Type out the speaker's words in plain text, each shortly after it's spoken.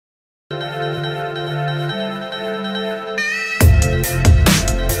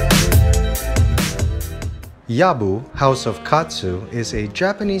Yabu House of Katsu is a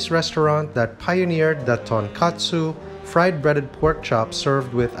Japanese restaurant that pioneered the Tonkatsu, fried breaded pork chop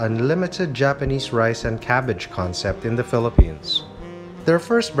served with unlimited Japanese rice and cabbage concept in the Philippines. Their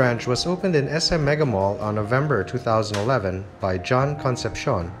first branch was opened in SM Megamall on November 2011 by John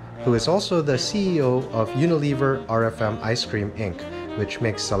Concepcion, who is also the CEO of Unilever RFM Ice Cream Inc., which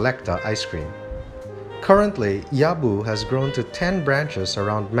makes Selecta Ice Cream. Currently, Yabu has grown to 10 branches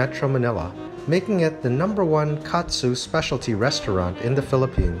around Metro Manila, making it the #1 Katsu specialty restaurant in the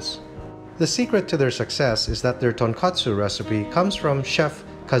Philippines. The secret to their success is that their tonkatsu recipe comes from Chef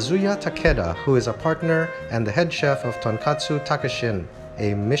Kazuya Takeda, who is a partner and the head chef of Tonkatsu Takeshin,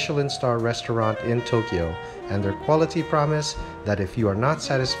 a Michelin Star restaurant in Tokyo, and their quality promise that if you are not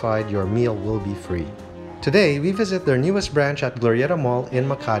satisfied, your meal will be free. Today, we visit their newest branch at Glorietta Mall in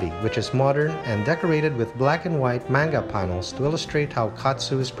Makati, which is modern and decorated with black and white manga panels to illustrate how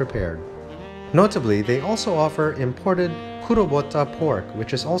katsu is prepared. Notably, they also offer imported Kurobuta pork,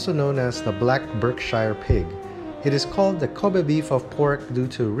 which is also known as the Black Berkshire pig. It is called the Kobe beef of pork due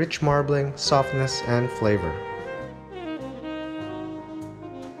to rich marbling, softness, and flavor.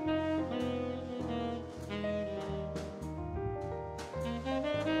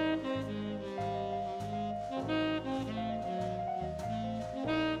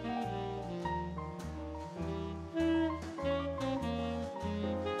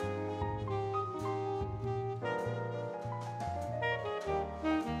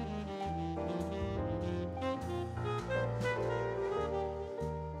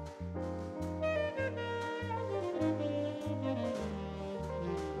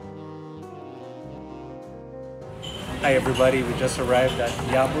 Hi everybody, we just arrived at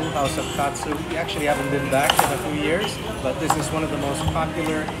Yabu House of Katsu. We actually haven't been back in a few years, but this is one of the most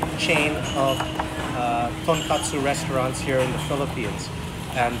popular chain of tonkatsu restaurants here in the Philippines.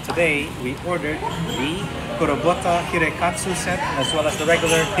 And today we ordered the Kurobuta Hirekatsu set as well as the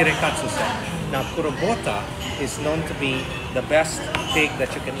regular Hirekatsu set. Now Kurobuta is known to be the best pig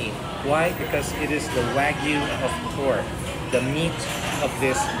that you can eat. Why? Because it is the Wagyu of pork. The meat of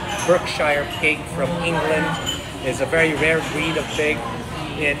this Berkshire pig from England is a very rare breed of pig.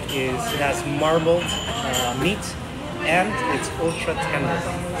 It has marbled meat and it's ultra tender.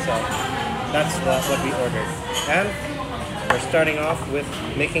 So that's what we ordered. And we're starting off with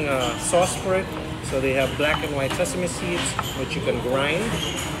making a sauce for it. So they have black and white sesame seeds, which you can grind,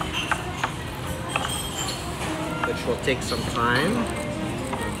 which will take some time.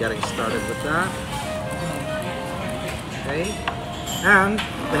 We're getting started with that. Okay. And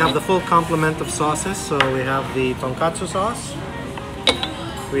they have the full complement of sauces. So we have the tonkatsu sauce,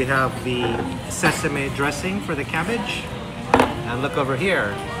 we have the sesame dressing for the cabbage, and look over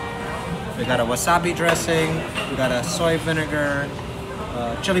here, we got a wasabi dressing, we got a soy vinegar,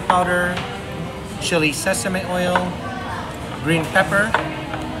 chili powder, chili sesame oil, green pepper,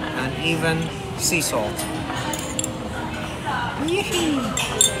 and even sea salt.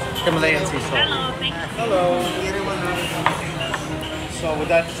 Himalayan sea salt. Hello, thank you. Hello. So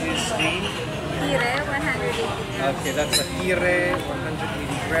that is the Hire, 180 grams. okay, that's a hire,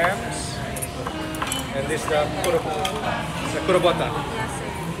 180 grams. And this is the kurobota. Yes, sir.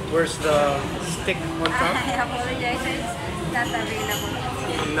 Where's the stick on top? I apologize, sir. It's not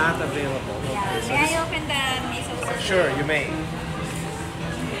available. Not available. Yeah. Okay, so May this, I open the miso, sir? sure, you may.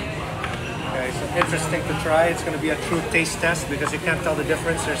 Okay, so interesting to try. It's going to be a true taste test because you can't tell the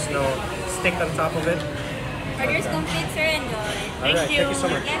difference. There's no stick on top of it. Order's complete, sir. Enjoy. All right, thank you so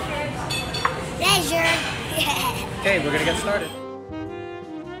much. Pleasure. Okay, we're going to get started.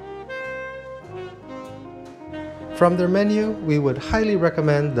 From their menu, we would highly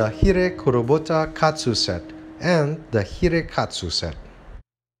recommend the Hire Kurobuta Katsu set and the Hire Katsu set.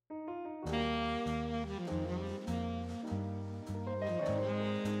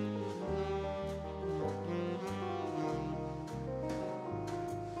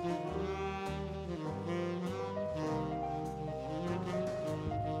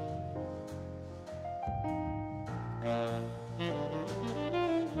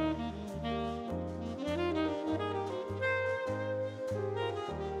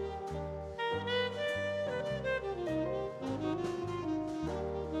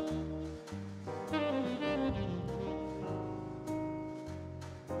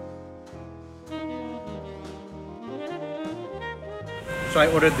 So I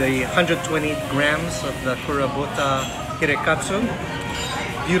ordered the 120 grams of the Kurobuta Hirekatsu.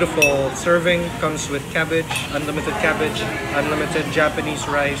 Beautiful serving, comes with cabbage, unlimited Japanese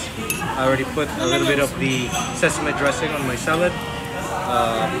rice. I already put a little bit of the sesame dressing on my salad.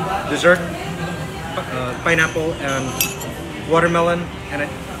 Dessert, pineapple and watermelon, and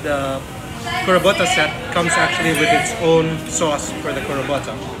the Kurobuta set comes actually with its own sauce for the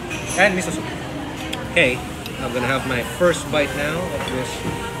Kurobuta and miso soup. Okay, I'm gonna have my first bite now of this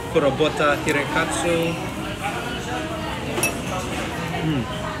Kurobuta Katsu.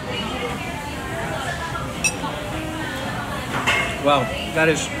 Wow, that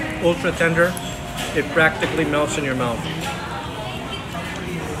is ultra tender. It practically melts in your mouth.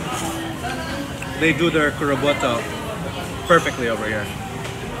 They do their Kurobuta perfectly over here.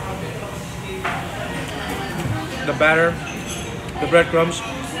 The batter, the breadcrumbs,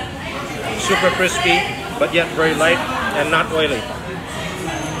 super crispy, but yet very light and not oily.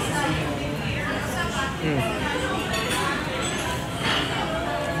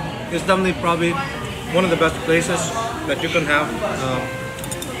 It's definitely probably one of the best places that you can have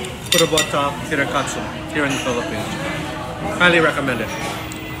Kurobuta Katsu here in the Philippines. Highly recommend it.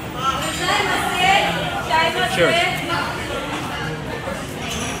 Cheers.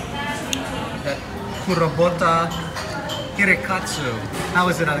 That Kurobuta Katsu. How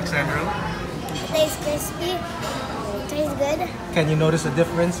is it, Alexandra? Tastes crispy. Tastes good. Can you notice the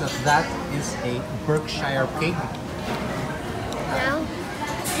difference that that is a Berkshire pig? No?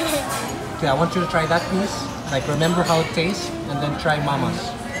 Okay, I want you to try that piece. Like, remember how it tastes, and then try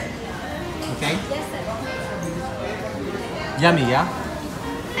Mama's. Okay? Yummy, yeah?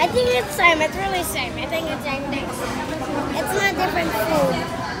 I think it's same. It's really same. I think it's same thing. It's not different food.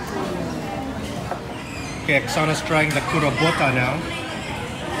 Okay, Oksana's trying the Kurobuta now.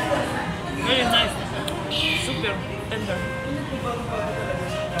 Very nice. Super tender.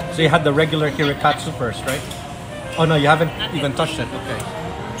 So you had the regular Katsu first, right? Oh no, you haven't even touched it. Okay.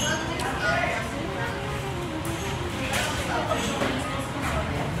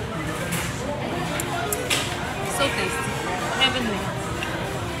 So tasty. Heavenly.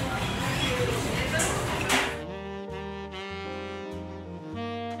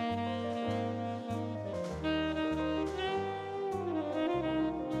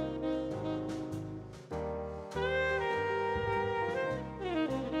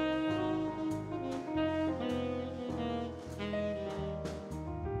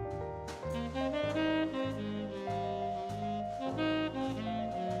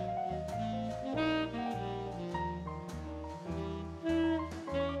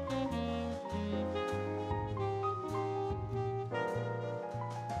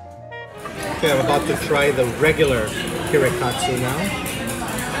 Okay, I'm about to try the regular Katsu now.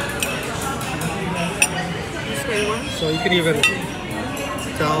 This way one. So you can even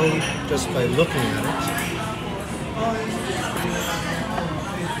tell just by looking at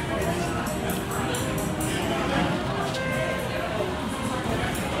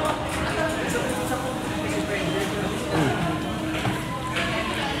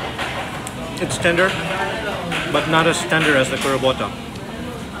it. It's tender, but not as tender as the Kurobuta.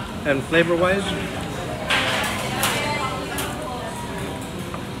 And flavor-wise,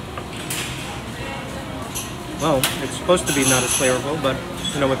 well, it's supposed to be not as flavorful, but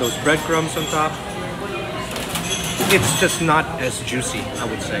you know, with those breadcrumbs on top, it's just not as juicy, I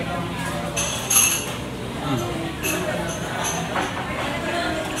would say.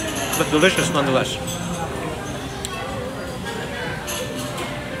 But delicious nonetheless.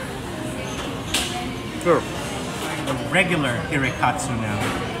 Sure. The regular Katsu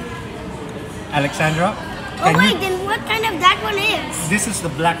now. Alexandra, Oh wait, then what kind of that one is? this is the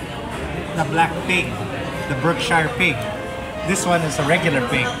black pig, the Berkshire pig. This one is a regular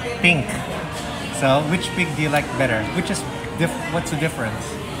pig, pink. So, which pig do you like better? What's the difference?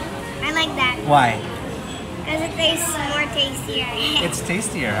 I like that. Why? Because it tastes more tastier. It's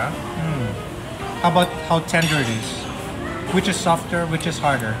tastier, huh? How about how tender it is? Which is softer, which is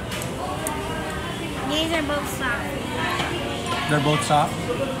harder? These are both soft. They're both soft?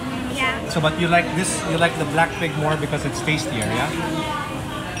 Yeah. So, but you like the black pig more because it's tastier, yeah?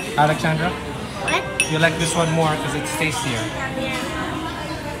 Alexandra? What? You like this one more because it's tastier. Yeah.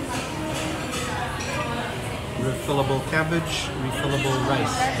 Refillable cabbage, refillable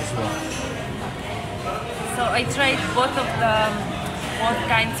rice as well. So I tried both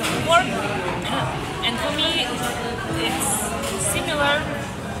kinds of pork, and for me it's similar,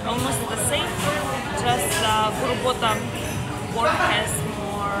 almost the same. Just Kurobuta pork has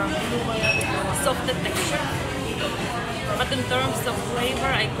more softer texture. But in terms of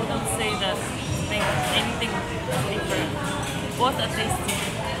flavor, I couldn't say that anything different. Both are tasty.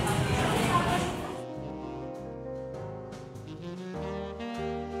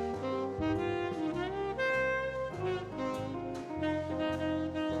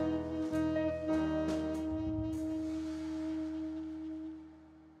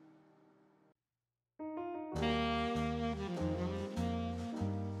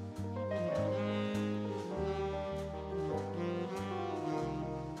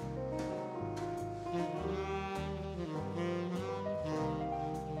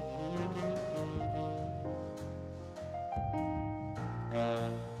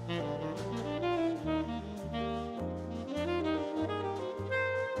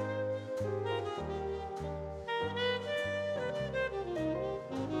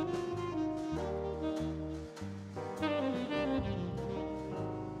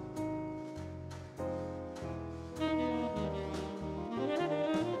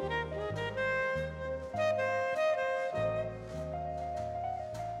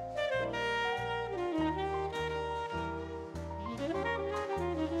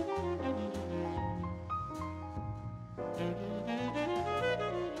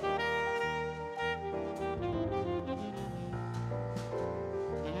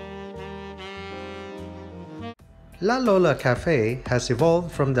 La Lola Cafe has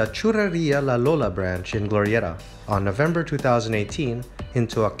evolved from the Churreria La Lola branch in Glorietta on November 2018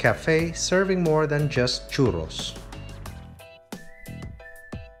 into a cafe serving more than just churros.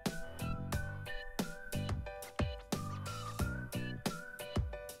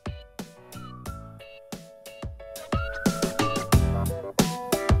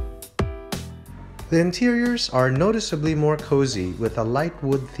 The interiors are noticeably more cozy with a light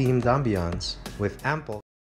wood-themed ambiance with ample